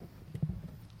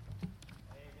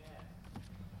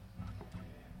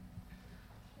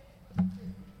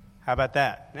How about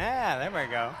that? Yeah, there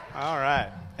we go. All right.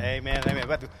 Amen. Amen.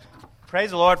 But praise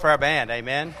the Lord for our band.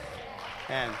 Amen.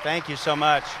 And thank you so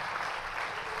much.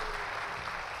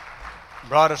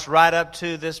 Brought us right up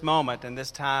to this moment and this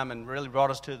time, and really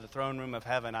brought us to the throne room of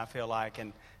heaven, I feel like,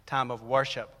 in time of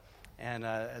worship. And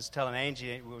as telling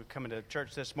Angie, we were coming to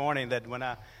church this morning, that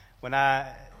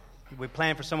we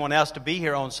planned for someone else to be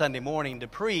here on Sunday morning to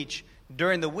preach.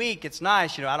 During the week, it's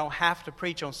nice, I don't have to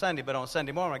preach on Sunday, but on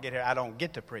Sunday morning when I get here, I don't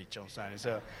get to preach on Sunday.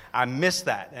 So I miss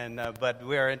that. But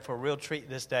we are in for a real treat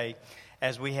this day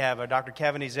as we have Dr.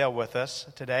 Kevin Ezell with us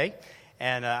today.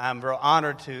 And I'm real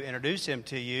honored to introduce him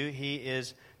to you. He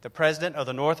is the president of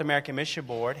the North American Mission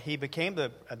Board. He became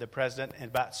the president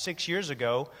about 6 years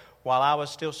ago while I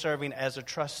was still serving as a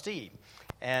trustee.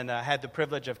 And I had the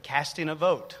privilege of casting a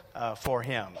vote for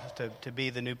him to be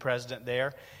the new president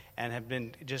there. And have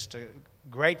been just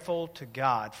grateful to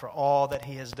God for all that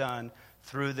He has done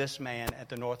through this man at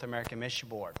the North American Mission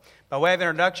Board. By way of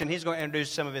introduction, he's going to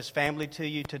introduce some of his family to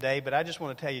you today, but I just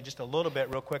want to tell you just a little bit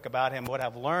real quick about him, what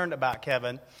I've learned about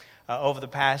Kevin over the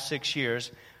past 6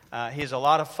 years. He's a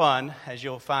lot of fun, as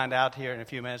you'll find out here in a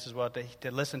few minutes as well,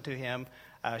 to listen to him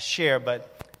share,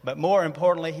 but more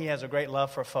importantly, he has a great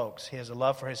love for folks. He has a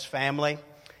love for his family.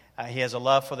 He has a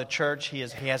love for the church. He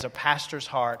has a pastor's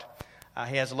heart.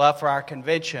 He has a love for our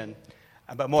convention,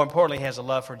 but more importantly, he has a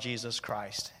love for Jesus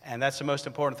Christ. And that's the most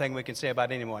important thing we can say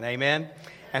about anyone. Amen?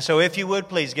 And so if you would,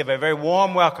 please give a very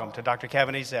warm welcome to Dr.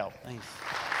 Kevin Ezell. Thanks. Thanks,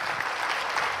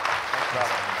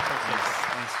 brother.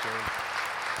 Thanks, Jerry.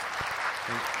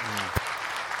 Thanks.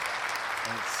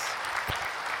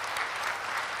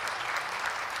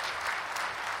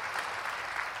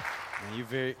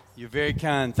 You're very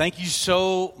kind. Thank you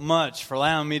so much for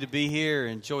allowing me to be here.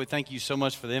 And Joey, thank you so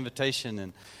much for the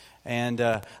invitation. And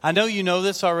I know you know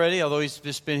this already, although he's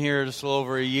just been here just a little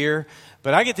over a year.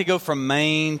 But I get to go from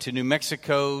Maine to New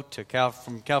Mexico to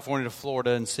from California to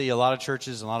Florida and see a lot of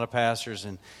churches and a lot of pastors.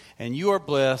 And you are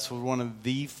blessed with one of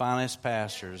the finest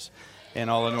pastors in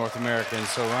all of North America. And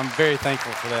so I'm very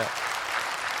thankful for that.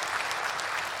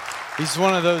 He's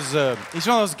one of those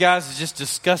guys that's just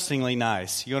disgustingly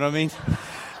nice. You know what I mean?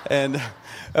 And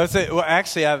I would say, well,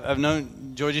 actually, I've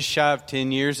known Joy just shy of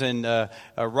 10 years, and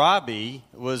Robbie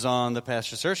was on the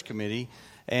pastor search committee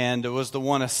and was the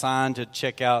one assigned to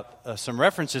check out some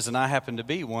references, and I happened to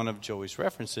be one of Joey's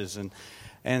references.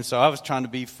 And so I was trying to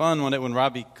be fun when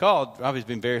Robbie called. Robbie's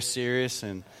been very serious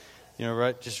and,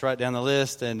 just write down the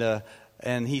list.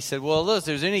 And he said, well, look, if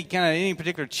there's any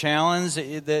particular challenge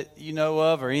that you know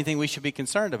of or anything we should be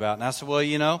concerned about. And I said, well,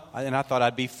 and I thought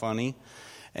I'd be funny.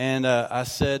 And I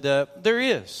said, there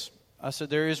is. I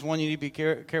said, there is one you need to be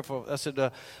careful. I said,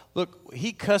 look,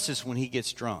 he cusses when he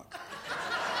gets drunk.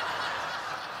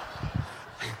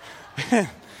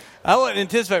 I wouldn't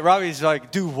anticipate Robbie's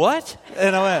like, do what?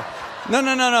 And I went,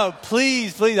 no,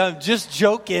 please, I'm just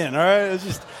joking, all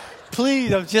right?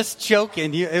 Please, I'm just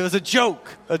joking. It was a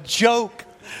joke.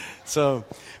 So,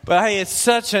 but hey, it's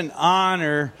such an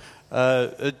honor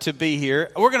to be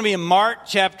here. We're going to be in Mark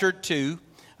chapter 2,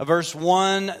 verse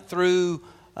 1 through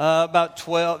about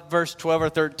 12, verse 12 or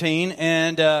 13.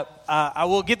 And I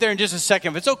will get there in just a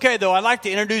second. If it's okay, though, I'd like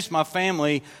to introduce my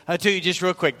family to you just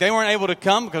real quick. They weren't able to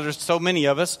come because there's so many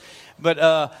of us. But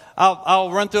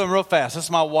I'll run through them real fast. This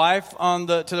is my wife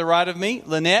to the right of me,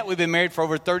 Lynette. We've been married for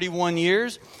over 31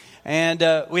 years. And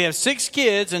we have 6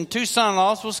 kids and 2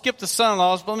 son-in-laws. We'll skip the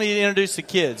son-in-laws, but let me introduce the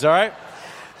kids, all right?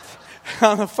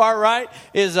 On the far right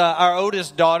is our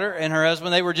oldest daughter and her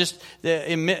husband. They were just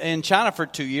in China for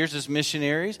 2 years as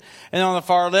missionaries. And on the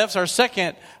far left is our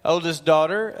second oldest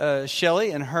daughter, Shelley,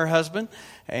 and her husband.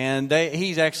 And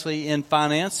he's actually in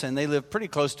finance, and they live pretty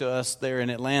close to us there in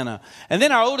Atlanta. And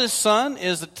then our oldest son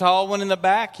is the tall one in the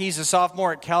back. He's a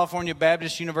sophomore at California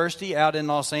Baptist University out in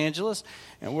Los Angeles.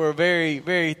 And we're very,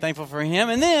 very thankful for him.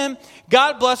 And then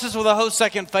God blessed us with a whole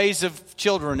second phase of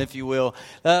children, if you will.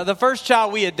 The first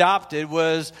child we adopted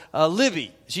was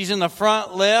Libby. She's in the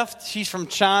front left. She's from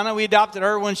China. We adopted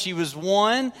her when she was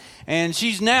 1, and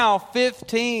she's now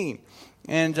 15.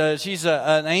 And she's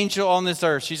an angel on this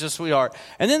earth. She's a sweetheart.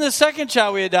 And then the second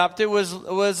child we adopted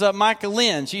was Micah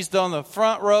Lynn. She's on the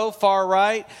front row, far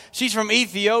right. She's from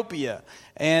Ethiopia.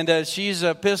 And she's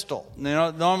a pistol.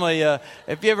 Normally,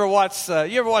 if you ever watch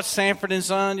Sanford and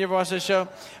Son, you ever watch that show?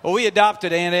 Well, we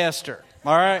adopted Aunt Esther.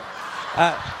 All right,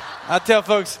 I tell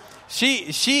folks,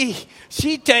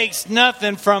 she takes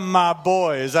nothing from my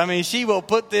boys. I mean, she will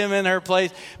put them in her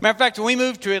place. Matter of fact, when we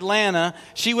moved to Atlanta,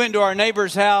 she went to our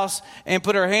neighbor's house and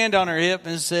put her hand on her hip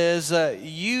and says,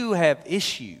 "You have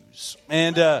issues."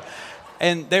 And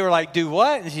they were like, "Do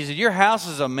what?" And she said, "Your house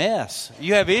is a mess.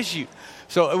 You have issues."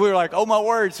 So we were like, oh, my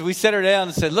word. So we set her down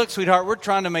and said, look, sweetheart, we're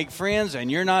trying to make friends,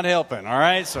 and you're not helping, all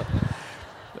right? So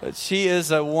she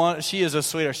is a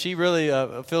sweetheart. She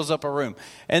really fills up a room.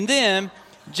 And then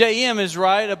JM is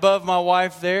right above my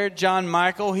wife there, John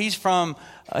Michael. He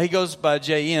goes by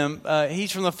JM.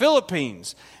 He's from the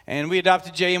Philippines. And we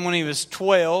adopted JM when he was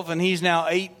 12, and he's now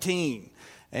 18.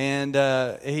 And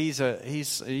he's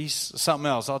something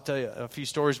else. I'll tell you a few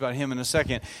stories about him in a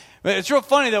second. But it's real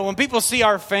funny, though, when people see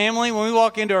our family, when we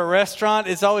walk into a restaurant,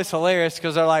 it's always hilarious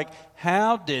because they're like,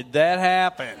 how did that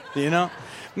happen? You know?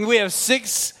 We have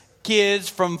 6 kids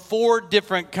from 4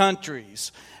 different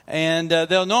countries. And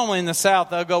they'll normally in the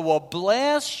South, they'll go, well,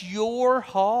 bless your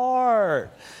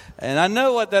heart. And I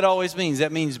know what that always means.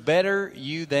 That means better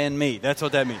you than me. That's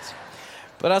what that means.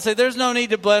 But I say, there's no need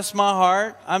to bless my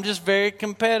heart. I'm just very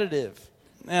competitive.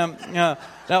 Now,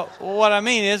 what I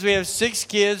mean is we have 6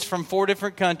 kids from 4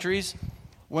 different countries.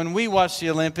 When we watch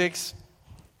the Olympics,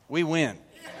 we win.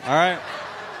 All right?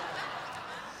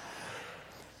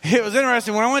 It was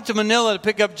interesting. When I went to Manila to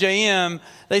pick up JM,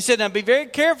 they said, now be very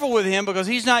careful with him because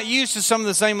he's not used to some of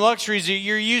the same luxuries that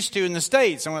you're used to in the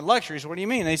States. I went, luxuries? What do you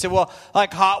mean? They said, well,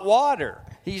 like hot water.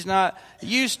 He's not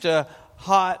used to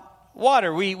hot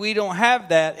water. We don't have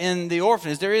that in the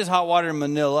orphanage. There is hot water in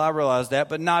Manila, I realize that,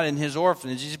 but not in his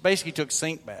orphanage. He basically took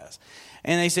sink baths.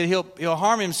 And they said he'll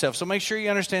harm himself, so make sure he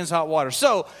understands hot water.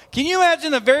 So, can you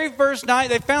imagine the very first night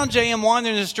they found JM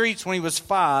wandering in the streets when he was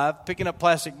 5, picking up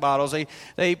plastic bottles.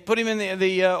 They put him in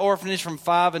the orphanage from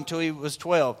 5 until he was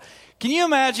 12. Can you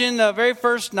imagine the very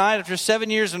first night after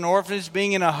 7 years in an orphanage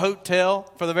being in a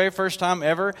hotel for the very first time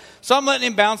ever? So I'm letting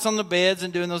him bounce on the beds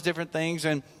and doing those different things.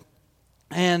 And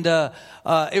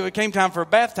it came time for a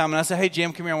bath time. And I said, hey,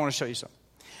 Jim, come here. I want to show you something.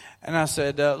 And I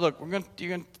said, look, you're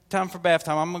going to time for bath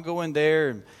time. I'm going to go in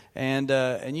there and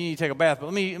you need to take a bath.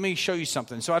 But let me show you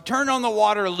something. So I turned on the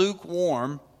water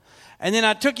lukewarm. And then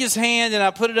I took his hand and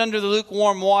I put it under the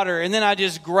lukewarm water. And then I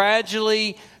just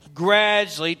gradually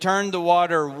turned the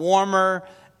water warmer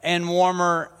and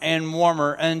warmer and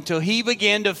warmer until he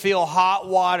began to feel hot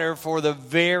water for the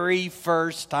very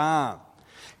first time.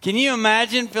 Can you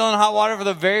imagine feeling hot water for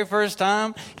the very first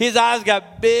time? His eyes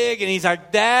got big and he's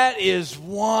like, that is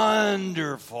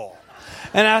wonderful.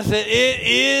 And I said, it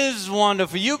is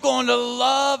wonderful. You're going to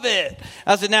love it.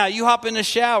 I said, now you hop in the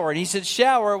shower. And he said,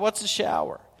 shower? What's a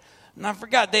shower? And I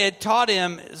forgot they had taught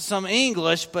him some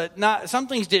English, but some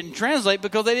things didn't translate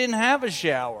because they didn't have a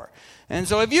shower. And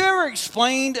so have you ever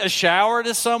explained a shower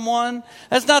to someone?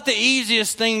 That's not the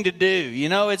easiest thing to do. You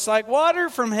know, it's like water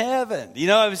from heaven. You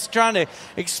know, I was trying to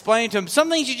explain to him. Some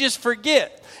things you just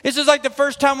forget. This is like the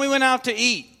first time we went out to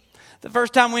eat. The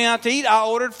first time we went out to eat, I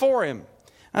ordered for him.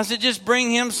 I said, just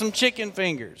bring him some chicken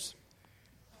fingers.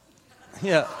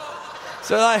 Yeah.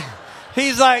 So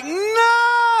he's like,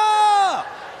 no!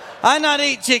 I not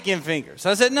eat chicken fingers.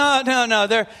 I said, no,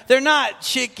 they're not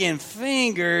chicken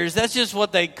fingers. That's just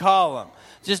what they call them.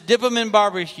 Just dip them in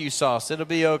barbecue sauce. It'll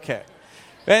be okay.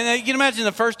 And you can imagine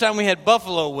the first time we had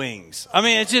buffalo wings. I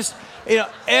mean, it's just,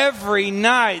 every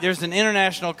night there's an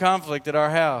international conflict at our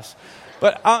house.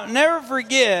 But I'll never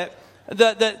forget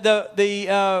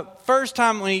the first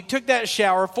time when he took that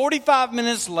shower, 45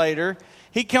 minutes later,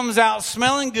 he comes out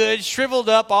smelling good, shriveled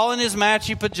up, all in his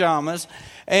matchy pajamas.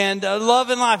 And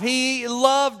loving life. He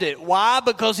loved it. Why?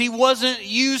 Because he wasn't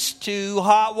used to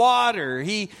hot water.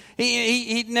 He'd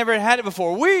never had it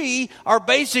before. We are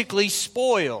basically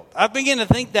spoiled. I began to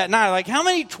think that night, like how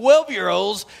many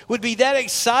 12-year-olds would be that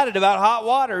excited about hot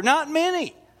water? Not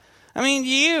many. I mean,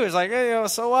 it's like, hey,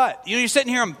 so what? You're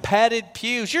sitting here on padded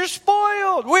pews. You're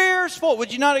spoiled. We're spoiled.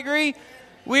 Would you not agree?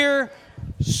 We're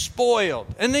spoiled.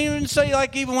 And then even say,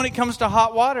 like, even when it comes to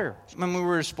hot water, when we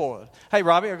were spoiled. Hey,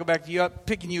 Robbie, I'll go back to you. I'm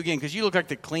picking you again because you look like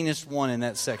the cleanest one in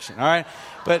that section. All right,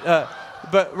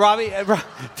 but Robbie,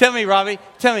 tell me,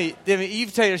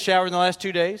 you've taken a shower in the last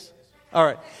 2 days. All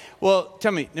right. Well,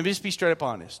 tell me. Now, just be straight up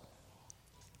honest.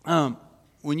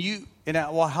 When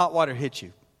hot water hit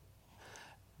you,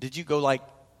 did you go like,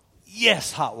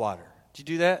 yes, hot water? Did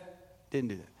you do that? Didn't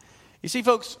do that. You see,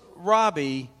 folks,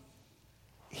 Robbie.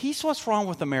 He's what's wrong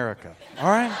with America, all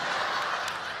right?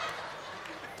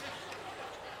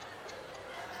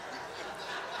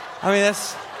 I mean,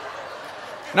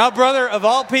 now, brother, of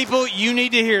all people, you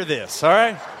need to hear this, all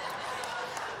right?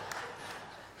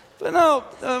 But no,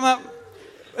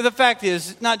 the fact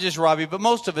is, not just Robbie, but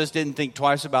most of us didn't think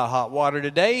twice about hot water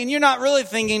today. And you're not really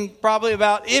thinking probably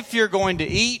about if you're going to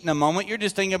eat in a moment. You're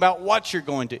just thinking about what you're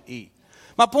going to eat.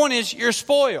 My point is, you're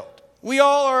spoiled. We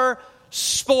all are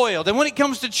spoiled. And when it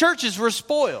comes to churches, we're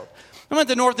spoiled. I'm at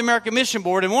the North American Mission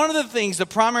Board, and one of the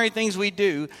primary things we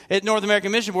do at North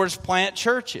American Mission Board is plant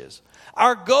churches.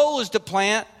 Our goal is to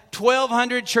plant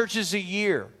 1,200 churches a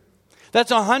year.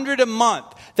 That's 100 a month.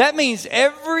 That means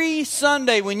every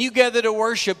Sunday when you gather to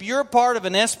worship, you're a part of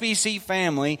an SBC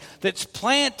family that's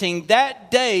planting. That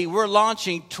day, we're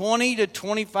launching 20 to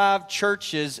 25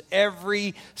 churches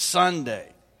every Sunday.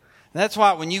 And that's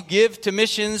why when you give to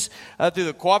missions through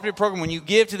the cooperative program, when you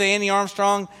give to the Annie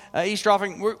Armstrong Easter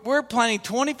offering, we're planting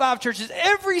 25 churches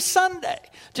every Sunday.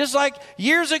 Just like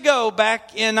years ago,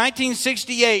 back in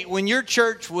 1968, when your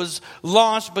church was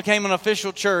launched, became an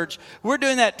official church, we're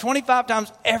doing that 25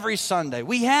 times every Sunday.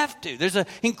 We have to. There's an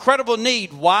incredible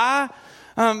need. Why?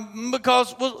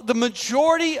 Because the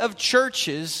majority of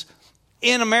churches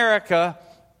in America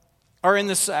are in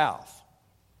the South.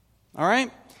 All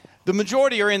right? The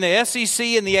majority are in the SEC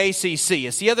and the ACC.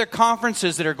 It's the other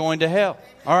conferences that are going to hell.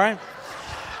 All right?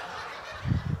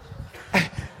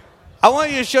 I want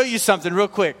you to show you something real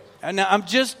quick. Now, I'm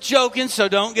just joking, so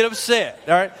don't get upset.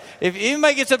 All right? If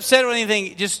anybody gets upset with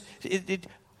anything, just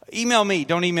email me.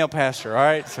 Don't email Pastor. All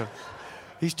right? So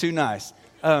he's too nice.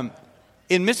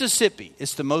 In Mississippi,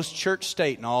 it's the most church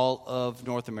state in all of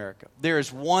North America. There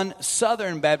is one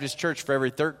Southern Baptist church for every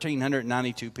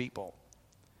 1,392 people.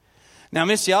 Now,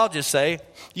 missiologists say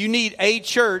you need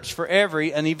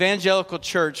an evangelical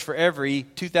church for every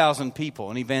 2,000 people,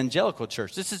 an evangelical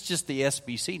church. This is just the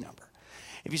SBC number.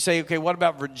 If you say, okay, what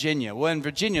about Virginia? Well, in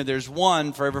Virginia, there's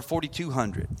one for every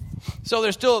 4,200. So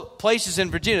there's still places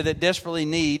in Virginia that desperately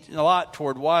need, a lot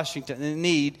toward Washington, that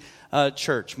need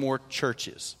church, more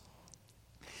churches.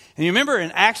 And you remember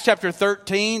in Acts chapter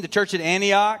 13, the church at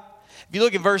Antioch? If you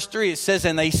look at verse 3, it says,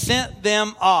 and they sent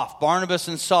them off, Barnabas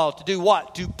and Saul, to do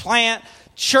what? To plant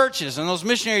churches. On those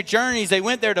missionary journeys, they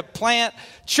went there to plant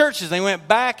churches. They went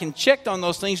back and checked on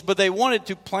those things, but they wanted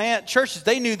to plant churches.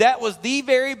 They knew that was the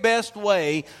very best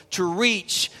way to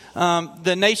reach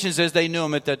the nations as they knew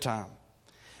them at that time.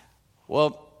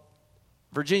 Well,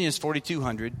 Virginia's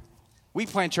 4,200. We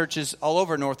plant churches all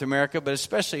over North America, but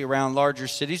especially around larger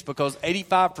cities, because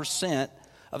 85%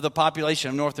 of the population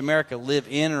of North America live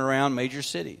in and around major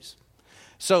cities.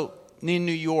 So in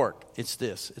New York, it's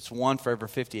this. It's one for every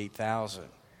 58,000.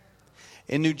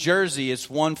 In New Jersey, it's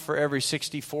one for every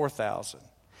 64,000.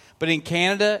 But in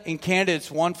Canada, it's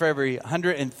one for every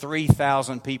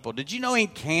 103,000 people. Did you know in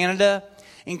Canada,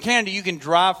 you can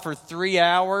drive for 3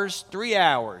 hours,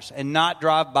 and not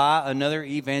drive by another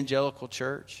evangelical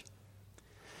church?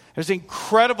 There's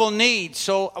incredible need.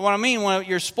 So what I mean, when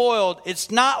you're spoiled,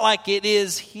 it's not like it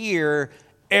is here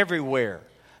everywhere.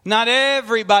 Not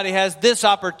everybody has this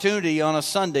opportunity on a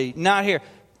Sunday. Not here.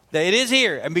 It is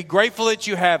here. And be grateful that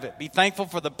you have it. Be thankful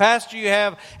for the pastor you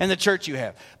have and the church you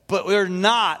have. But we're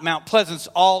not Mount Pleasant's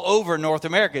all over North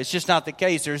America. It's just not the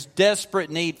case. There's desperate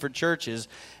need for churches.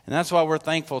 And that's why we're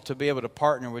thankful to be able to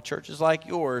partner with churches like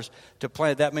yours to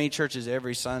plant that many churches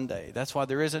every Sunday. That's why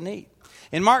there is a need.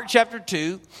 In Mark chapter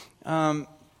 2,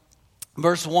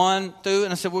 verse 1 through,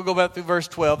 and I said we'll go back through verse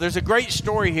 12. There's a great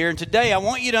story here, and today I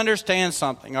want you to understand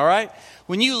something, all right?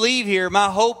 When you leave here, my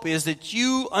hope is that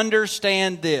you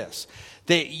understand this,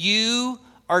 that you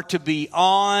are to be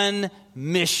on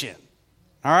mission,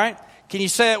 all right? Can you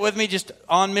say it with me, just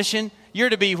on mission? You're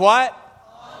to be what?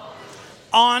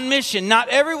 On mission. Not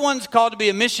everyone's called to be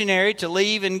a missionary, to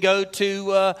leave and go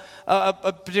to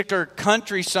a particular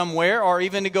country somewhere, or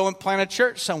even to go and plant a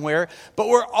church somewhere. But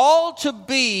we're all to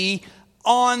be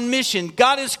on mission.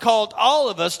 God has called all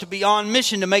of us to be on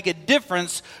mission to make a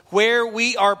difference where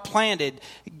we are planted.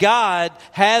 God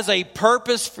has a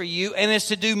purpose for you, and it's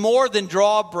to do more than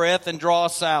draw a breath and draw a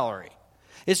salary.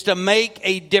 It's to make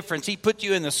a difference. He put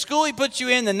you in the school He put you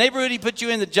in, the neighborhood He put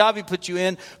you in, the job He put you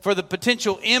in, for the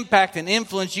potential impact and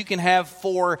influence you can have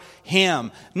for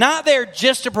Him. Not there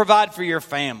just to provide for your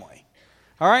family.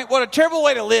 All right? What a terrible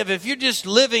way to live if you're just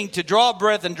living to draw a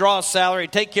breath and draw a salary,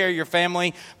 take care of your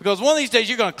family. Because one of these days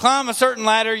you're going to climb a certain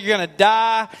ladder, you're going to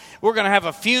die. We're going to have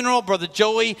a funeral. Brother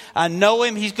Joey, I know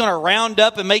him. He's going to round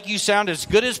up and make you sound as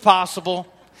good as possible.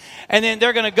 And then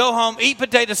they're going to go home, eat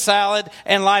potato salad,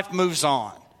 and life moves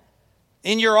on.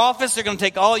 In your office, they're going to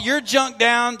take all your junk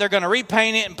down. They're going to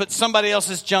repaint it and put somebody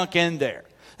else's junk in there.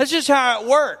 That's just how it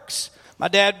works. My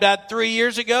dad died 3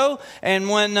 years ago, and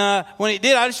when he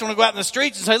did, I just want to go out in the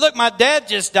streets and say, look, my dad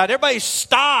just died. Everybody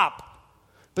stop.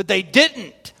 But they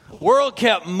didn't. The world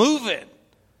kept moving.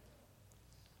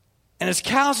 And as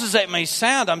callous as that may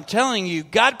sound, I'm telling you,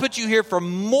 God put you here for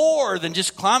more than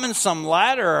just climbing some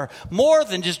ladder, or more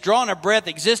than just drawing a breath,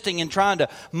 existing and trying to,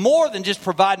 more than just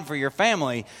providing for your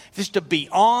family. Just to be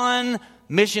on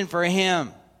mission for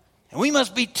Him. And we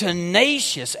must be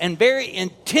tenacious and very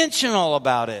intentional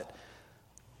about it.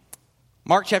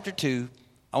 Mark chapter 2,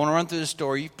 I want to run through the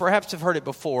story. You perhaps have heard it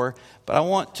before, but I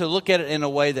want to look at it in a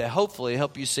way that hopefully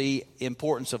help you see the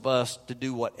importance of us to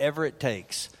do whatever it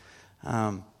takes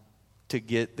to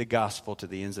get the gospel to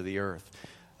the ends of the earth.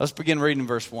 Let's begin reading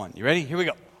verse 1. You ready? Here we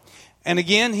go. And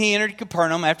again, he entered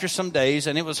Capernaum after some days,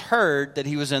 and it was heard that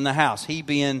he was in the house. He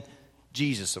being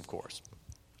Jesus, of course.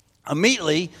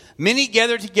 Immediately, many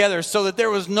gathered together so that there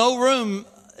was no room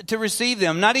to receive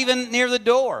them, not even near the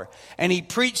door. And he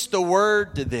preached the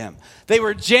word to them. They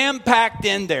were jam-packed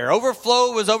in there.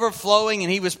 Overflow was overflowing,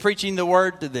 and he was preaching the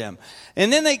word to them.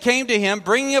 And then they came to him,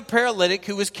 bringing a paralytic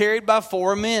who was carried by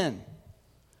 4 men.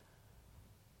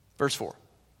 Verse 4.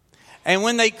 And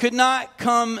when they could not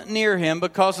come near him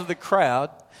because of the crowd,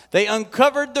 they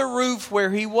uncovered the roof where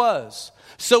he was.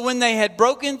 So when they had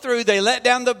broken through, they let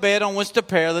down the bed on which the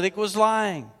paralytic was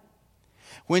lying.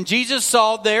 When Jesus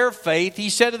saw their faith, he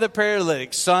said to the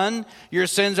paralytic, "Son, your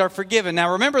sins are forgiven."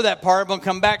 Now remember that part, I'm going to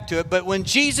come back to it. But when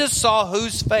Jesus saw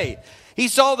whose faith? He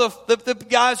saw the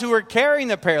guys who were carrying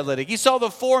the paralytic. He saw the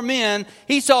 4 men.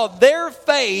 He saw their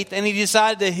faith, and he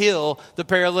decided to heal the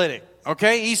paralytic.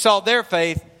 Okay? He saw their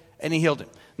faith, and he healed him.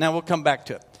 Now we'll come back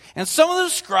to it. And some of the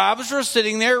scribes were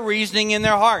sitting there reasoning in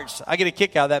their hearts. I get a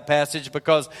kick out of that passage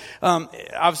because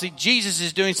obviously Jesus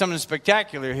is doing something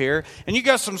spectacular here. And you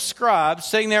got some scribes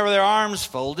sitting there with their arms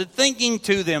folded, thinking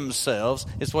to themselves.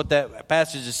 It's what that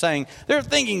passage is saying. They're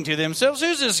thinking to themselves,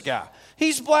 who's this guy?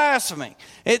 He's blaspheming.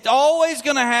 It's always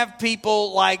going to have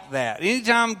people like that.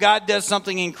 Anytime God does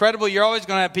something incredible, you're always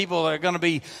going to have people that are going to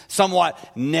be somewhat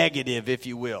negative, if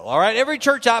you will. All right? Every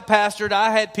church I pastored,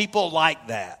 I had people like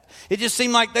that. It just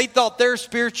seemed like they thought their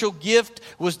spiritual gift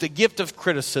was the gift of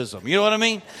criticism. You know what I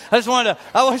mean? I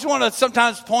always want to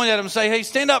sometimes point at them and say, hey,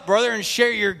 stand up, brother, and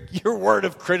share your word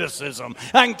of criticism.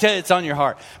 I can tell it's on your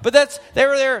heart. But they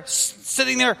were there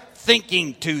sitting there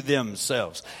thinking to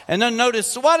themselves. And then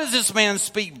notice, why does this man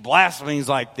speak blasphemies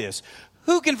like this?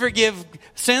 Who can forgive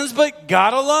sins but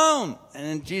God alone?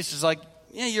 And Jesus is like,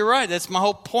 yeah, you're right. That's my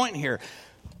whole point here.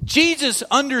 Jesus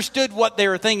understood what they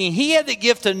were thinking. He had the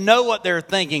gift to know what they were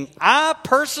thinking. I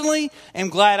personally am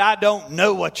glad I don't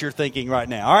know what you're thinking right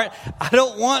now. All right? I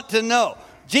don't want to know.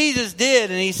 Jesus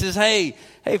did, and he says, hey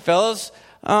fellas,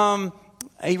 why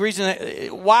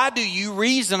do you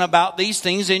reason about these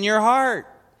things in your heart?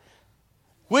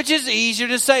 Which is easier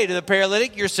to say to the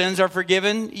paralytic, your sins are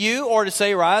forgiven you, or to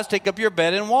say, rise, take up your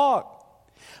bed and walk.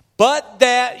 But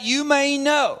that you may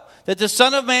know that the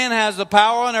Son of Man has the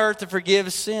power on earth to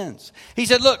forgive sins. He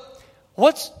said, look,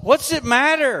 what's it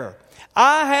matter?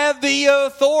 I have the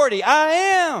authority. I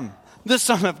am the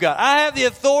Son of God. I have the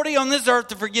authority on this earth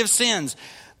to forgive sins.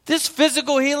 This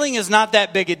physical healing is not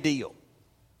that big a deal.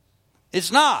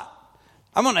 It's not.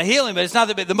 I'm going to heal him, but it's not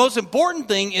that big. The most important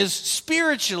thing is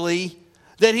spiritually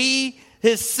that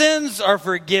his sins are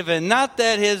forgiven, not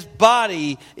that his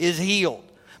body is healed.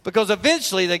 Because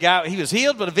eventually he was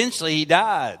healed, but eventually he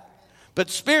died. But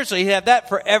spiritually, he had that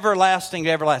for everlasting to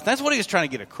everlasting. That's what he was trying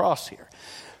to get across here.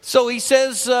 So he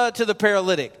says to the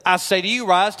paralytic, I say to you,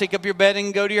 rise, take up your bed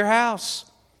and go to your house.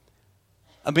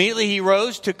 Immediately he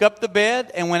rose, took up the bed,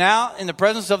 and went out in the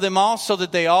presence of them all, so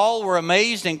that they all were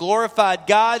amazed and glorified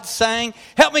God, saying,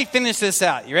 help me finish this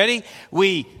out. You ready?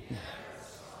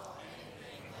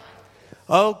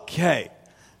 Okay.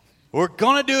 We're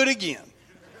going to do it again.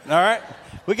 All right?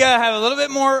 We got to have a little bit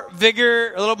more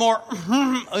vigor, a little more,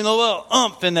 a little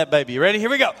oomph in that baby. You ready? Here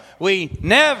we go. We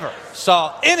never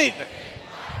saw anything.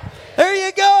 There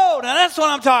you go. Now that's what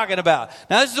I'm talking about.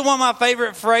 Now this is one of my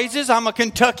favorite phrases. I'm a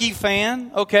Kentucky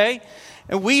fan, okay?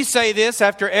 And we say this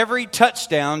after every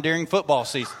touchdown during football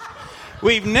season.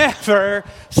 We've never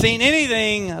seen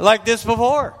anything like this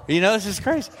before. You know, this is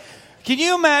crazy. Can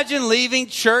you imagine leaving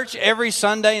church every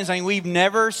Sunday and saying, we've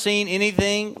never seen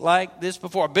anything like this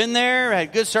before? I've been there,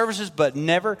 had good services, but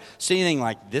never seen anything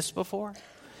like this before?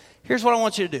 Here's what I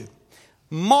want you to do.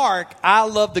 I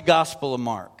love the Gospel of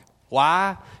Mark.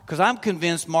 Why? Because I'm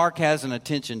convinced Mark has an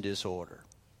attention disorder.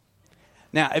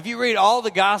 Now, if you read all the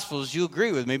Gospels, you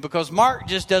agree with me, because Mark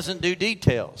just doesn't do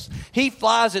details. He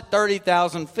flies at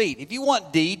 30,000 feet. If you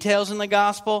want details in the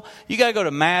Gospel, you got to go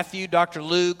to Matthew, Dr.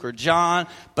 Luke, or John,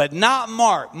 but not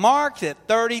Mark. Mark's at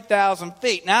 30,000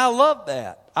 feet. Now, I love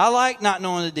that. I like not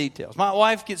knowing the details. My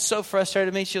wife gets so frustrated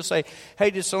with me, she'll say,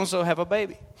 hey, did so-and-so have a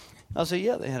baby? I'll say,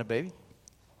 yeah, they had a baby.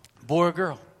 Boy or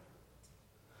girl?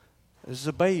 This is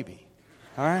a baby.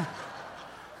 All right?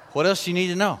 What else do you need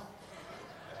to know?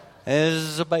 This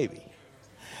is a baby.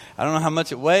 I don't know how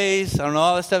much it weighs. I don't know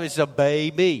all that stuff. It's a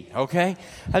baby, okay?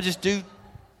 I just do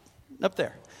up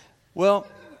there. Well,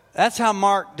 that's how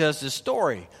Mark does the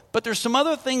story. But there's some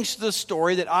other things to the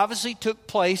story that obviously took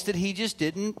place that he just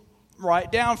didn't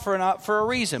write down for a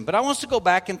reason. But I want us to go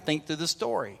back and think through the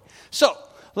story. So,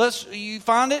 you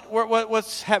find it?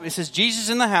 What's happening? It says Jesus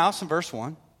in the house in verse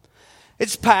 1.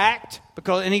 It's packed,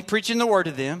 and he's preaching the word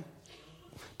to them.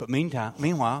 But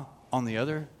meanwhile, on the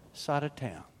other side of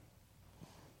town,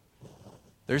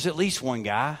 there's at least one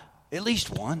guy,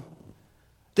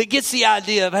 that gets the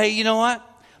idea of, hey, you know what?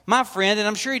 My friend, and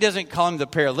I'm sure he doesn't call him the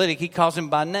paralytic, he calls him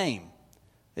by name.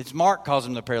 It's Mark calls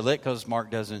him the paralytic because Mark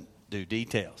doesn't do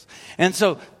details. And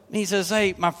so he says,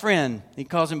 hey, my friend, he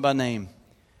calls him by name.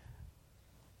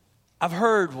 I've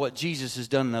heard what Jesus has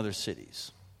done in other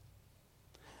cities.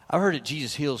 I've heard that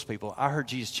Jesus heals people. I heard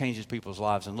Jesus changes people's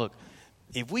lives. And look,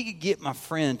 if we could get my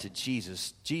friend to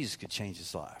Jesus, Jesus could change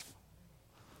his life.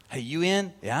 Hey, you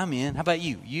in? Yeah, I'm in. How about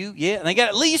you? You? Yeah. And they got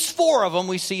at least 4 of them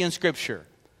we see in Scripture.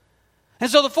 And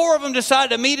so the 4 of them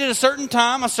decided to meet at a certain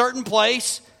time, a certain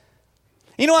place.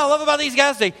 You know what I love about these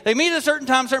guys? They meet at a certain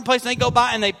time, a certain place, and they go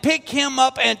by and they pick him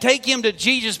up and take him to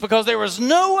Jesus because there was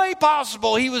no way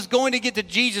possible he was going to get to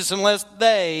Jesus unless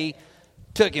they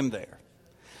took him there.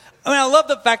 I mean, I love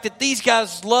the fact that these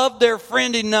guys loved their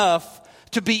friend enough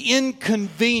to be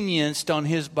inconvenienced on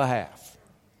his behalf.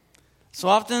 So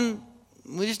often,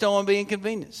 we just don't want to be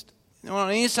inconvenienced. We don't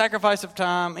want any sacrifice of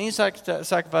time, any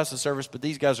sacrifice of service, but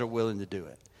these guys are willing to do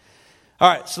it. All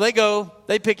right, so they go,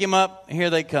 they pick him up, and here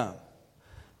they come.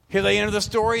 Here they enter the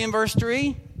story in verse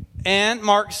 3, and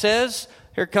Mark says,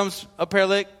 here comes a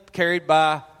paralytic carried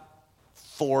by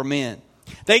 4 men.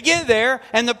 They get there,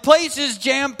 and the place is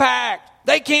jam-packed.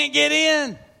 They can't get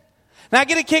in. Now, I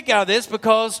get a kick out of this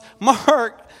because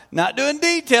Mark, not doing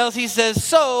details, he says,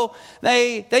 so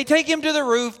they take him to the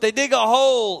roof. They dig a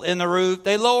hole in the roof.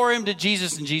 They lower him to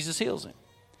Jesus, and Jesus heals him.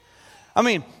 I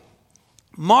mean,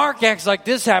 Mark acts like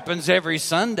this happens every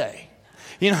Sunday.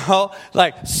 You know,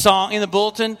 like song in the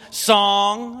bulletin,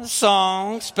 song,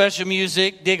 special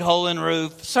music, dig hole in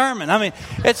roof, sermon. I mean,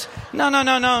 it's no,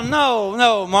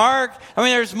 Mark. I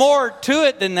mean, there's more to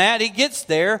it than that. He gets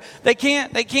there. They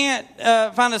can't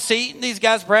find a seat. These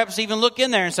guys perhaps even look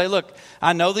in there and say, look,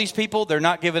 I know these people. They're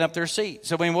not giving up their seat.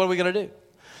 So, I mean, what are we going to do?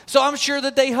 So I'm sure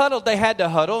that they huddled. They had to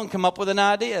huddle and come up with an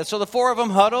idea. So the 4 of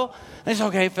them huddle. They say,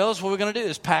 okay, fellas, what are we going to do?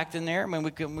 It's packed in there. I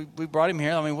mean, we brought him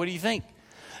here. I mean, what do you think?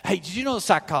 Hey, did you know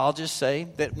psychologists say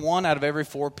that 1 out of every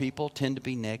 4 people tend to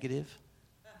be negative?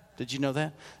 Did you know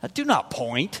that? Do not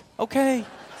point, okay?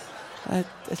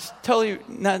 That's totally,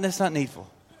 that's not needful.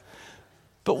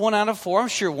 But 1 out of 4, I'm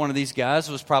sure one of these guys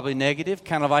was probably negative,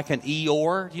 kind of like an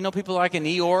Eeyore. You know people like an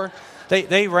Eeyore?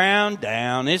 They round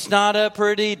down. It's not a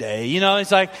pretty day. You know,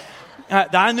 it's like,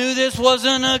 I knew this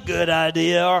wasn't a good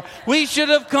idea, or we should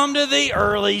have come to the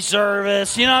early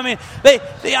service. You know what I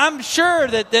mean? I'm sure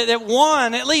that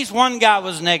at least one guy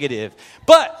was negative.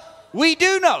 But we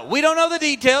do know, we don't know the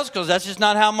details because that's just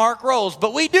not how Mark rolls,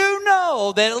 but we do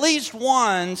know that at least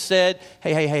one said,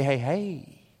 hey,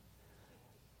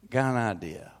 got an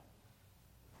idea.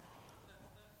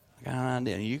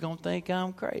 You're going to think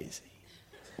I'm crazy.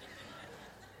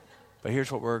 But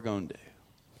here's what we're going to do.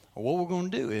 What we're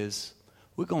going to do is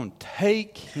we're going to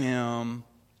take him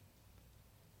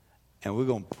and we're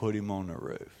going to put him on the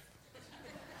roof.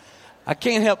 I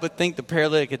can't help but think the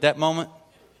paralytic at that moment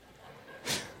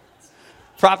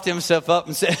propped himself up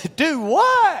and said, do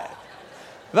what?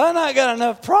 Have I not got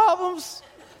enough problems?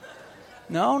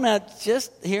 No, now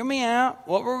just hear me out.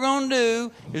 What we're going to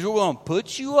do is we're going to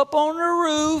put you up on the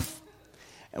roof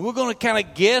and we're going to kind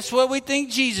of guess what we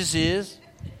think Jesus is.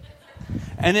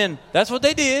 And then that's what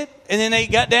they did. And then they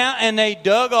got down and they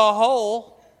dug a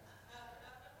hole.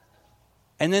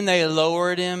 And then they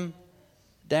lowered him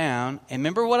down. And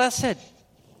remember what I said?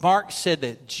 Mark said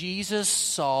that Jesus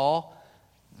saw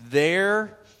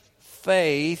their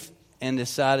faith and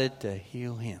decided to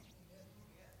heal him.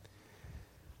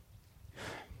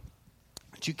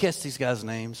 Did you catch these guys'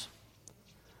 names?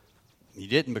 You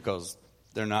didn't because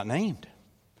they're not named.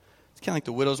 It's kind of like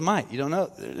the widow's mite. You don't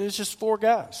know. There's just 4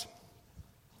 guys.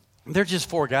 They're just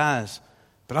 4 guys,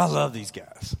 but I love these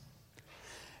guys.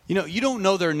 You know, you don't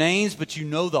know their names, but you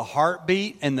know the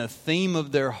heartbeat and the theme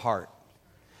of their heart.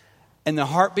 And the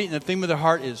heartbeat and the theme of their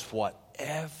heart is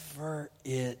whatever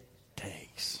it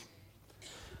takes.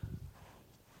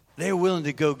 They were willing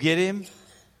to go get him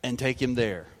and take him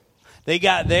there. They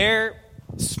got there,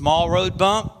 small road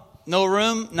bump, no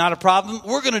room, not a problem.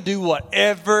 We're going to do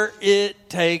whatever it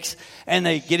takes. And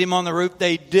they get him on the roof.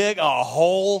 They dig a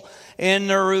hole in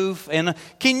the roof. And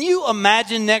can you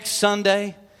imagine next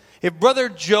Sunday if Brother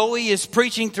Joey is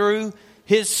preaching through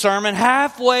his sermon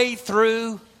halfway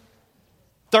through,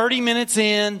 30 minutes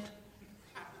in?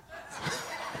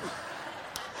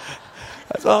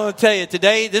 So I'm going to tell you,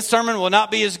 today, this sermon will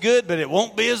not be as good, but it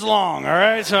won't be as long, all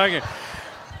right? So I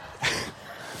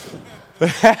can...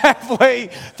 Halfway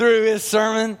through his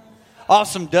sermon,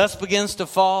 some dust begins to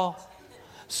fall.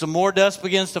 Some more dust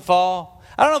begins to fall.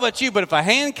 I don't know about you, but if a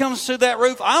hand comes through that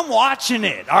roof, I'm watching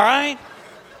it, all right?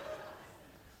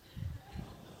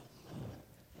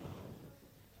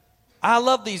 I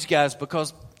love these guys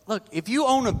because, look, if you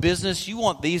own a business, you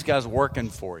want these guys working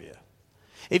for you.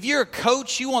 If you're a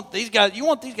coach, you want these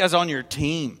guys on your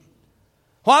team.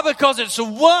 Why? Because it's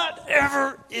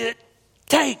whatever it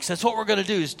takes. That's what we're going to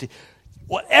do.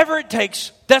 Whatever it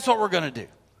takes, that's what we're going to do.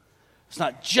 It's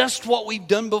not just what we've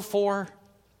done before.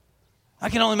 I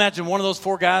can only imagine one of those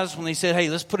four guys when they said, hey,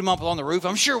 let's put him up on the roof.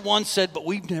 I'm sure one said, but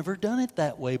we've never done it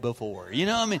that way before. You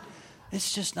know, I mean,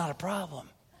 it's just not a problem.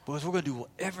 Because we're going to do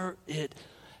whatever it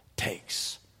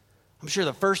takes. I'm sure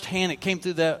the first hand that came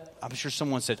through that, I'm sure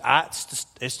someone said,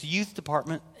 it's the youth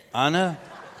department. I know.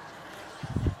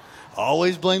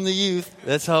 Always blame the youth.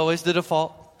 That's always the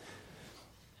default.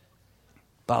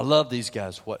 But I love these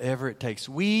guys, whatever it takes.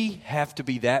 We have to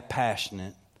be that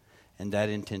passionate and that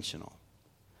intentional.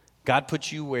 God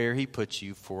puts you where he puts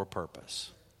you for a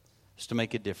purpose. It's to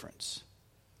make a difference.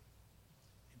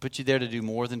 He put you there to do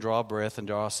more than draw a breath and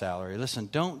draw a salary. Listen,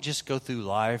 don't just go through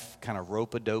life kind of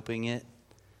rope-a-doping it.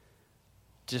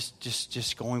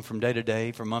 Just going from day to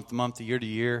day, from month to month, year to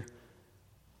year.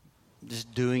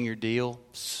 Just doing your deal,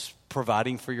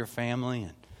 providing for your family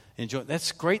and enjoy.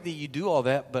 That's great that you do all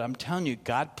that, but I'm telling you,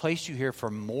 God placed you here for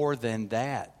more than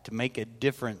that, to make a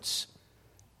difference.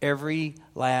 Every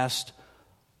last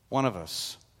one of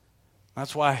us.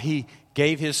 That's why he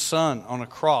gave his son on a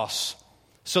cross,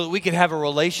 so that we could have a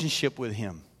relationship with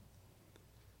him.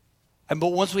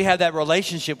 But once we had that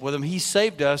relationship with him, he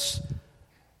saved us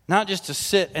not just to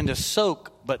sit and to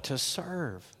soak, but to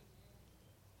serve.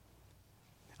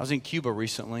 I was in Cuba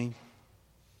recently,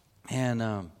 and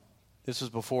this was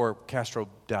before Castro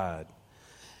died.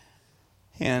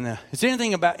 And is there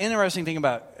anything interesting thing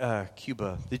about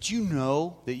Cuba? Did you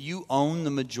know that you own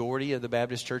the majority of the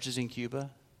Baptist churches in Cuba?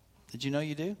 Did you know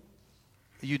you do?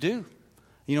 You do.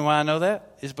 You know why I know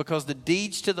that? It's because the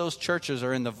deeds to those churches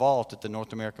are in the vault at the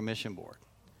North American Mission Board.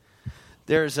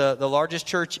 There's the largest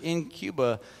church in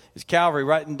Cuba is Calvary,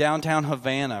 right in downtown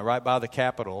Havana, right by the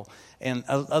capital. And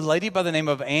a lady by the name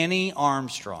of Annie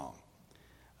Armstrong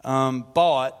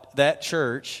bought that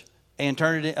church and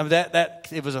turned it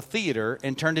it was a theater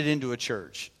and turned it into a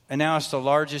church. And now it's the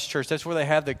largest church. That's where they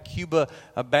have the Cuba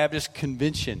Baptist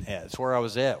Convention at. It's where I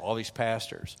was at, all these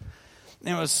pastors.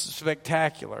 And it was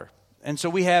spectacular. And so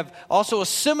we have also a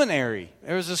seminary.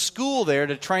 There was a school there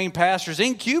to train pastors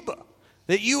in Cuba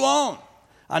that you own.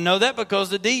 I know that because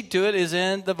the deed to it is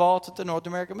in the vault at the North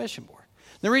American Mission Board.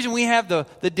 The reason we have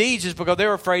the deeds is because they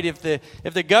were afraid if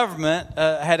the government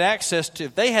had access to,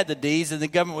 if they had the deeds, then the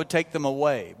government would take them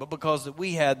away. But because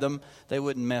we had them, they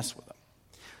wouldn't mess with them.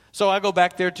 So I go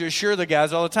back there to assure the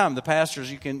guys all the time, the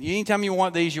pastors, anytime you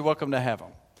want these, you're welcome to have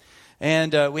them.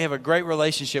 And we have a great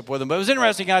relationship with them. But it was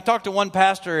interesting. I talked to one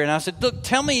pastor and I said, look,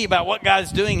 tell me about what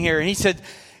God's doing here. And he said,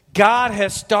 God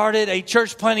has started a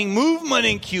church planting movement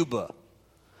in Cuba.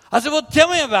 I said, well, tell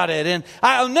me about it. And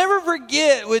I'll never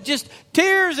forget, with just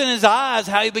tears in his eyes,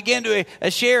 how he began to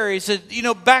share. He said,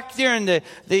 back during the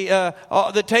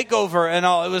takeover and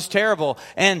all, it was terrible.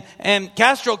 And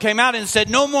Castro came out and said,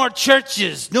 no more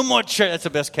churches. No more churches. That's the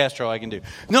best Castro I can do.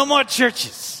 No more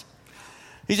churches.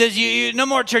 He says, no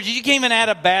more churches. You can't even add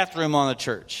a bathroom on the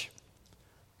church.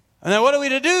 And then what are we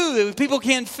to do? If people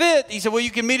can't fit, he said, well,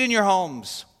 you can meet in your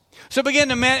homes. So began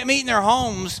to meet in their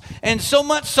homes, and so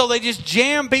much so they just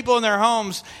jam people in their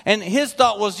homes. And his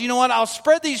thought was, you know what, I'll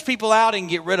spread these people out and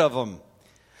get rid of them.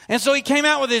 And so he came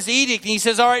out with this edict, and he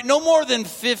says, all right, no more than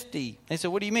 50. They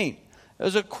said, what do you mean? It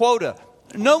was a quota.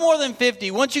 No more than 50.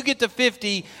 Once you get to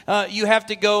 50, you have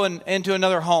to go into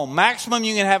another home. Maximum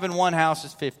you can have in one house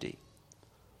is 50.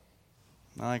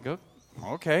 And I go,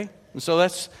 okay. And so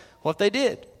that's what they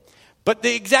did. But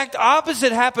the exact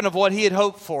opposite happened of what he had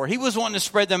hoped for. He was wanting to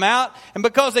spread them out. And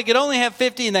because they could only have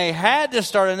 50 and they had to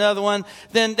start another one,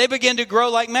 then they began to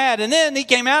grow like mad. And then he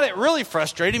came out, it really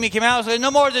frustrated him. He came out and said, no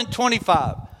more than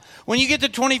 25. When you get to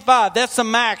 25, that's the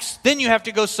max. Then you have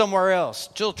to go somewhere else.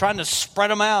 Still trying to spread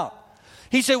them out.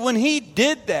 He said when he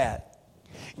did that,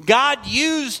 God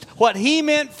used what he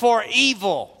meant for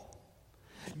evil.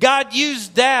 God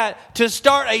used that to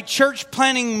start a church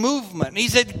planting movement. He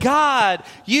said God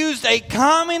used a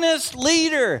communist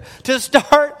leader to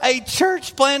start a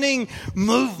church planting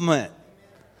movement.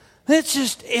 It's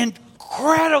just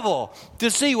incredible to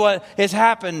see what has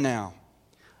happened now.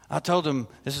 I told him,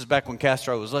 this is back when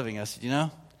Castro was living, I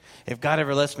said, if God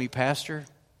ever lets me pastor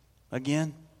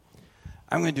again,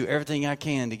 I'm going to do everything I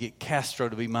can to get Castro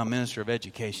to be my minister of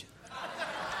education.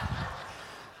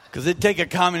 Because it'd take a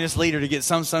communist leader to get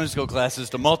some Sunday school classes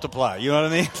to multiply. You know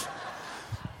what I mean?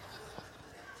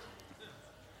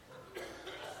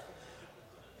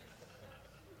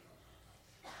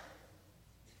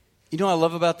 You know what I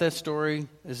love about that story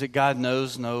is that God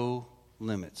knows no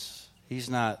limits. He's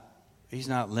not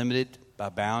limited by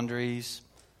boundaries,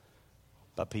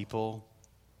 by people.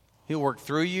 He'll work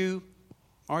through you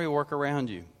or he'll work around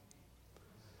you.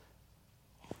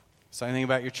 Say anything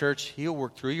about your church, he'll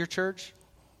work through your church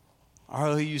or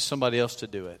he'll use somebody else to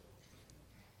do it.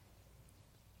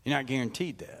 You're not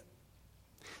guaranteed that.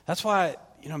 That's why,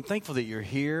 I'm thankful that you're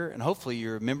here and hopefully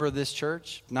you're a member of this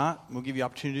church. If not, we'll give you the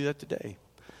opportunity to do that today.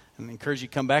 And I encourage you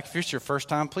to come back. If it's your first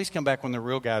time, please come back when the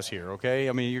real guy's here, okay?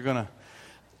 I mean,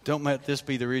 don't let this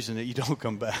be the reason that you don't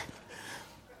come back.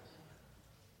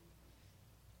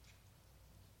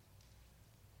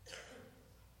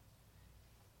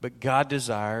 But God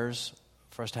desires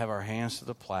for us to have our hands to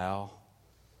the plow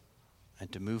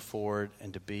and to move forward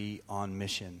and to be on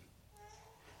mission.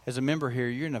 As a member here,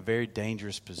 you're in a very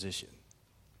dangerous position.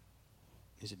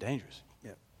 Is it dangerous?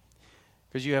 Yeah.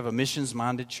 Because you have a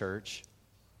missions-minded church.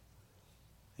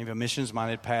 You have a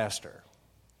missions-minded pastor.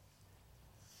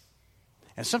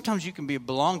 And sometimes you can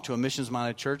belong to a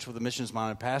missions-minded church with a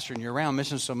missions-minded pastor, and you're around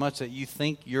missions so much that you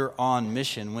think you're on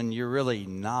mission when you're really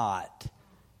not.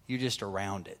 You're just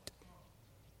around it.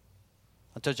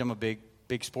 I told you I'm a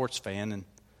big sports fan, and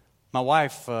my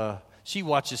wife, she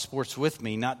watches sports with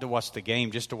me, not to watch the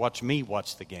game, just to watch me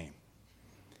watch the game.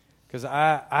 Because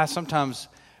I sometimes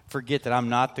forget that I'm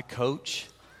not the coach,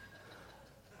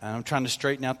 and I'm trying to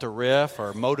straighten out the ref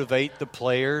or motivate the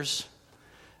players.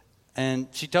 And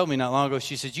she told me not long ago,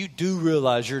 she said, you do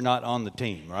realize you're not on the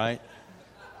team, right?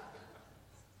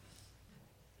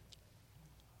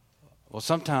 Well,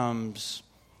 sometimes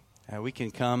we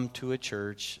can come to a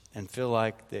church and feel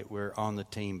like that we're on the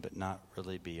team, but not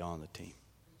really be on the team.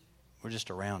 We're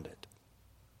just around it.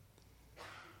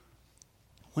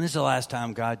 When is the last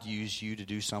time God used you to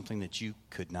do something that you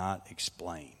could not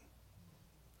explain?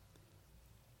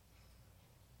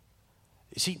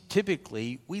 You see,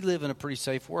 typically, we live in a pretty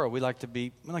safe world. We like to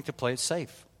play it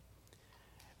safe.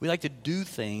 We like to do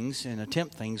things and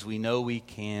attempt things we know we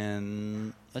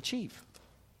can achieve.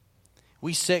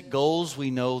 We set goals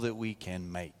we know that we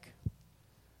can make.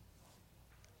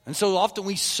 And so often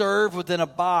we serve within a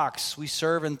box. We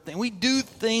serve and we do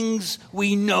things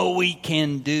we know we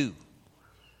can do.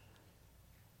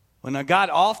 When God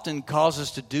often calls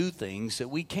us to do things that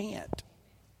we can't.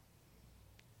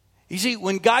 You see,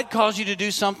 when God calls you to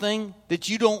do something that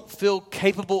you don't feel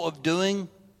capable of doing,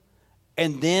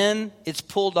 and then it's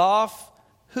pulled off,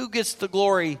 who gets the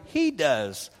glory? He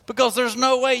does. Because there's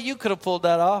no way you could have pulled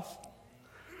that off.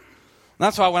 And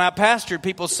that's why when I pastored,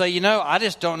 people say, I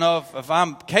just don't know if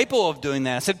I'm capable of doing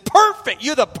that. I said, perfect,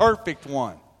 you're the perfect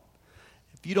one.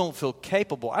 If you don't feel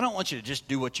capable, I don't want you to just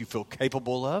do what you feel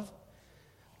capable of.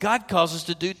 God calls us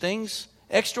to do things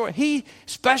extra. He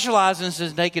specializes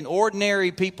in taking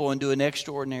ordinary people and doing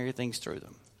extraordinary things through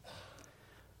them.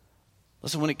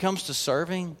 Listen, when it comes to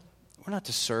serving, we're not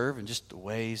to serve in just the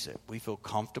ways that we feel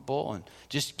comfortable and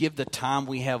just give the time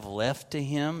we have left to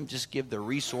Him, just give the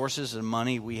resources and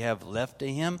money we have left to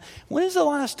Him. When is the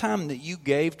last time that you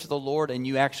gave to the Lord and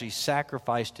you actually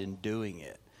sacrificed in doing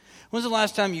it? When's the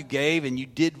last time you gave and you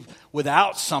did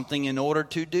without something in order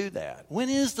to do that? When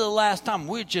is the last time?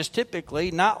 We're just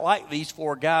typically not like these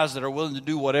four guys that are willing to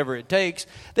do whatever it takes.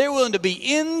 They're willing to be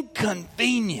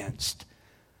inconvenienced.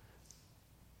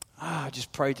 I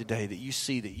just pray today that you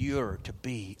see that you're to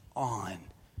be on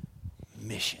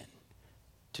mission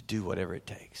to do whatever it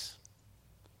takes.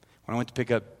 When I went to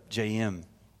pick up JM,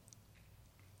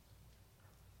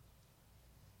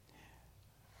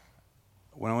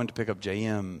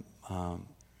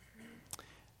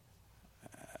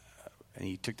 and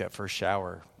he took that first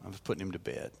shower, I was putting him to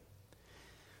bed.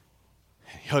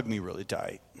 He hugged me really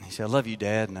tight. He said, I love you,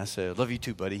 Dad. And I said, I love you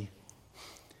too, buddy.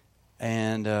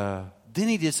 And then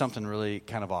he did something really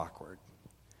kind of awkward.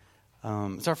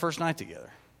 It's our first night together.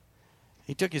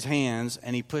 He took his hands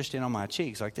and he pushed in on my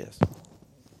cheeks like this.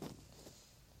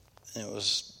 And it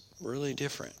was really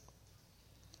different.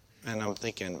 And I'm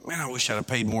thinking, man, I wish I'd have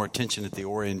paid more attention at the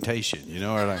orientation,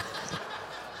 or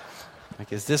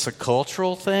like, is this a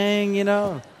cultural thing,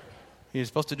 You're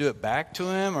supposed to do it back to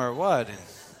him or what? And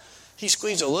he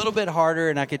squeezed a little bit harder,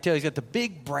 and I could tell he's got the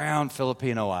big brown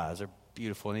Filipino eyes. They're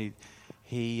beautiful. And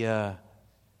he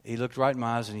looked right in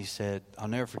my eyes and he said, I'll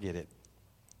never forget it.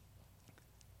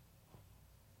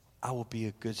 I will be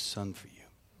a good son for you.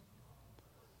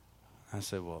 I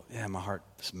said, well, yeah, my heart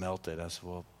just melted. I said,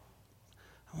 well,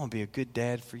 I want to be a good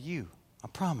dad for you. I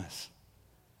promise.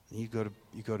 And you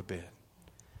go to bed.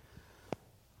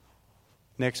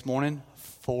 Next morning,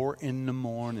 4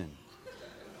 a.m.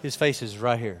 His face is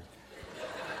right here.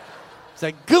 He's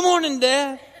like, good morning,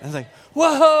 Dad. I was like,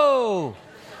 whoa.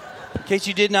 In case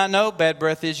you did not know, bad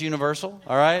breath is universal.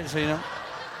 All right, so you know.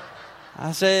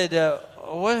 I said,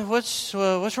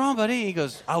 what's wrong, buddy? He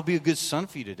goes, I'll be a good son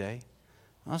for you today.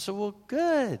 I said, well,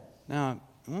 good. Now,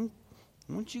 why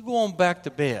don't you go on back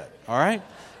to bed, all right?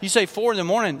 You say 4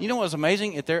 a.m. You know what's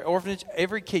amazing? At their orphanage,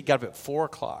 every kid got up at 4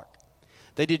 o'clock.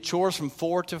 They did chores from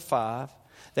 4 to 5.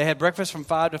 They had breakfast from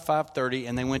 5 to 5:30,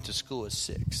 and they went to school at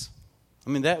 6. I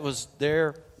mean, that was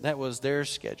their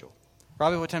schedule.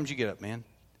 Robbie, what time did you get up, man?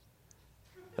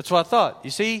 That's what I thought.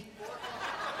 You see?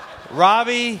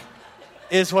 Robbie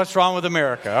is what's wrong with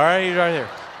America, all right? He's right here.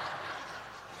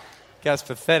 Guy's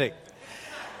pathetic.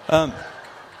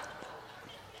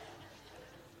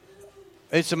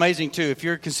 It's amazing, too. If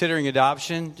you're considering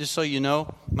adoption, just so you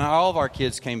know, all of our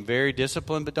kids came very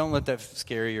disciplined, but don't let that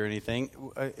scare you or anything.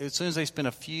 As soon as they spend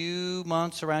a few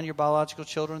months around your biological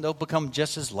children, they'll become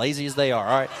just as lazy as they are,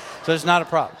 all right? So it's not a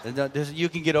problem. You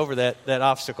can get over that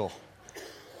obstacle.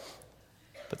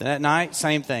 But that night,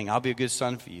 same thing. I'll be a good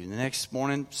son for you. The next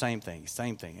morning, same thing.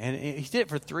 And he did it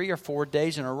for 3 or 4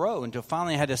 days in a row until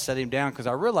finally I had to set him down because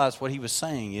I realized what he was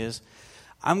saying is,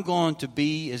 I'm going to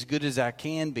be as good as I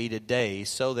can be today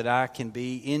so that I can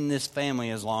be in this family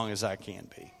as long as I can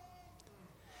be.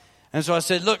 And so I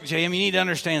said, look, JM, you need to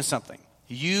understand something.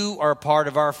 You are a part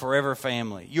of our forever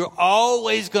family. You're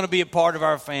always going to be a part of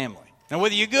our family. Now,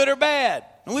 whether you're good or bad,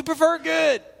 and we prefer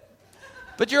good,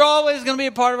 but you're always going to be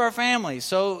a part of our family.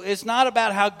 So it's not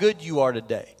about how good you are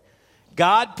today.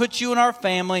 God put you in our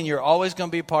family, and you're always going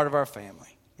to be a part of our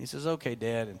family. He says, okay,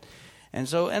 Dad. And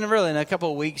really, in a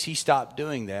couple of weeks, he stopped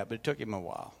doing that, but it took him a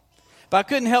while. But I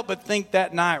couldn't help but think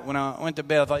that night when I went to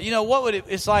bed, I thought, you know, what would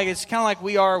it's like? It's kind of like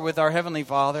we are with our Heavenly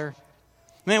Father.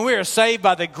 Man, we are saved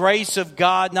by the grace of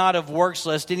God, not of works,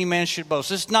 lest any man should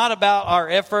boast. It's not about our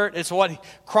effort. It's what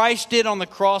Christ did on the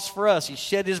cross for us. He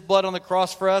shed his blood on the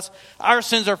cross for us. Our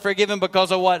sins are forgiven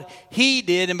because of what he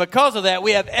did. And because of that,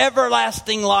 we have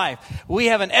everlasting life. We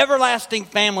have an everlasting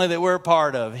family that we're a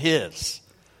part of, his.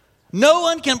 No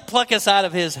one can pluck us out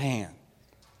of his hand.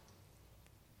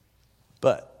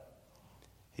 But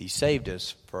he saved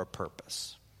us for a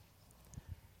purpose.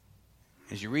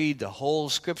 As you read the whole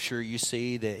scripture, you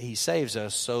see that he saves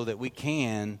us so that we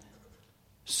can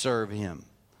serve him.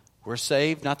 We're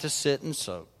saved not to sit and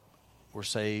soak. We're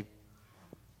saved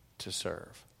to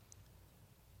serve.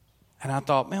 And I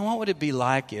thought, man, what would it be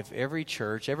like if every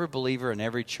church, every believer in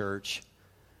every church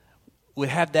would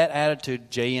have that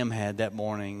attitude JM had that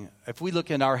morning? If we look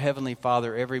at our Heavenly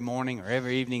Father every morning or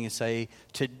every evening and say,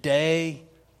 today,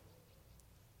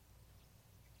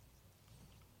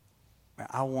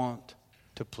 I want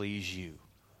to please you.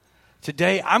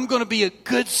 Today, I'm going to be a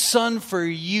good son for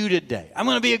you today. I'm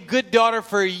going to be a good daughter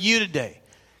for you today.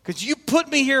 Because you put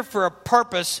me here for a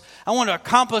purpose. I want to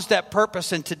accomplish that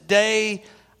purpose. And today,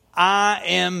 I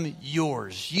am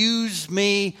yours. Use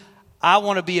me. I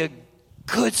want to be a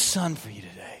good son for you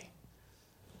today.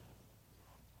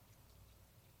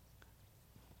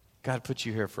 God put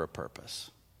you here for a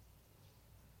purpose.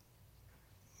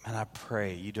 And I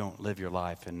pray you don't live your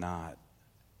life and not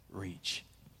reach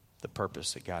the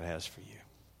purpose that God has for you.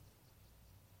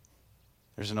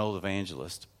 There's an old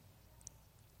evangelist,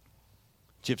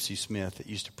 Gypsy Smith, that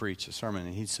used to preach a sermon,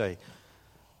 and he'd say,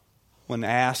 when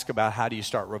asked about how do you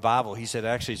start revival, he said,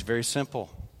 actually, it's very simple.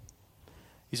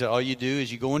 He said, all you do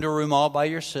is you go into a room all by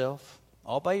yourself.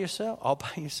 You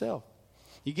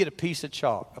get a piece of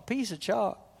chalk.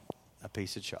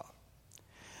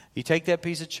 You take that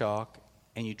piece of chalk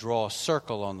and you draw a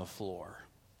circle on the floor.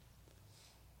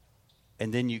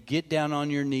 And then you get down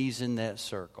on your knees in that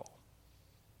circle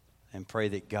and pray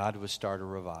that God would start a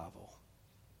revival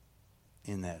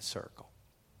in that circle.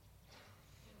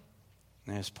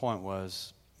 And his point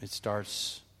was, it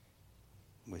starts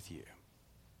with you.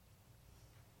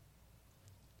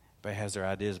 Everybody has their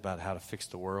ideas about how to fix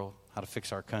the world, how to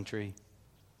fix our country,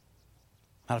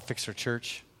 how to fix our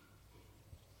church,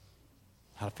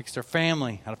 how to fix their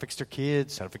family, how to fix their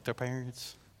kids, how to fix their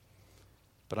parents.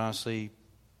 But honestly,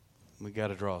 we got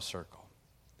to draw a circle.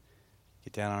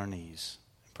 Get down on our knees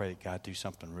and pray that God do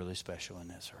something really special in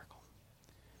that circle.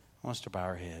 I want us to bow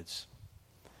our heads.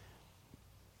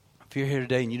 If you're here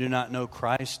today and you do not know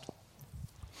Christ,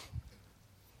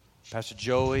 Pastor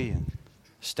Joey and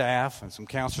staff and some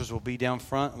counselors will be down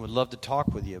front and would love to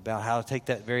talk with you about how to take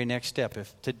that very next step.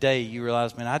 If today you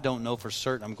realize, man, I don't know for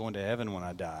certain I'm going to heaven when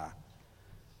I die.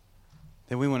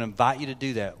 then we want to invite you to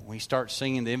do that. When we start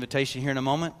singing the invitation here in a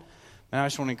moment, and I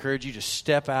just want to encourage you to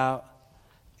step out,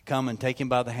 come and take him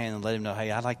by the hand and let him know,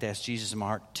 hey, I'd like to ask Jesus in my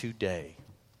heart today.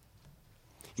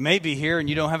 You may be here and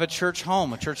you don't have a church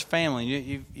home, a church family.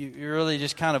 You're really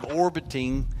just kind of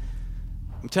orbiting.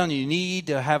 I'm telling you need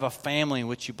to have a family in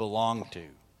which you belong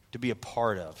to be a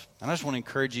part of. And I just want to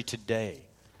encourage you today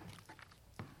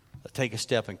to take a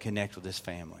step and connect with this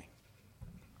family.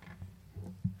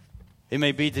 It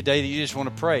may be today that you just want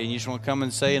to pray and you just want to come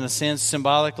and say, in a sense,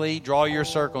 symbolically, draw your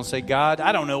circle and say, God,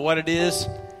 I don't know what it is,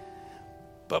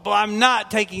 but I'm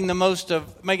not making the most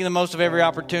of every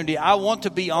opportunity. I want to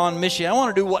be on mission. I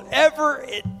want to do whatever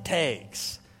it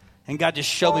takes. And God, just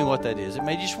show me what that is. It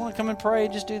may you just want to come and pray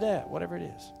and just do that, whatever it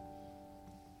is.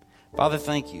 Father,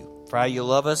 thank you for how you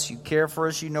love us. You care for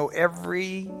us. You know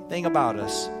everything about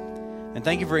us. And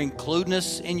thank you for including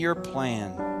us in your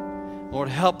plan. Lord,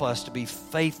 help us to be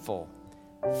faithful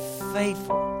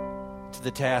to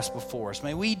the task before us.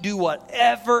 May we do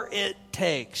whatever it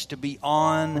takes to be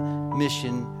on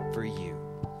mission for you.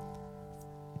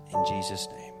 In Jesus'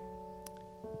 name.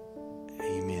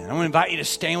 Amen. I want to invite you to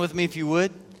stand with me if you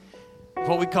would.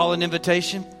 What we call an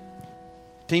invitation.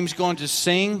 Team's going to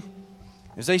sing.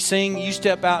 As they sing, you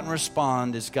step out and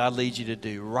respond as God leads you to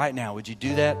do. Right now, would you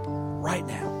do that? Right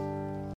now.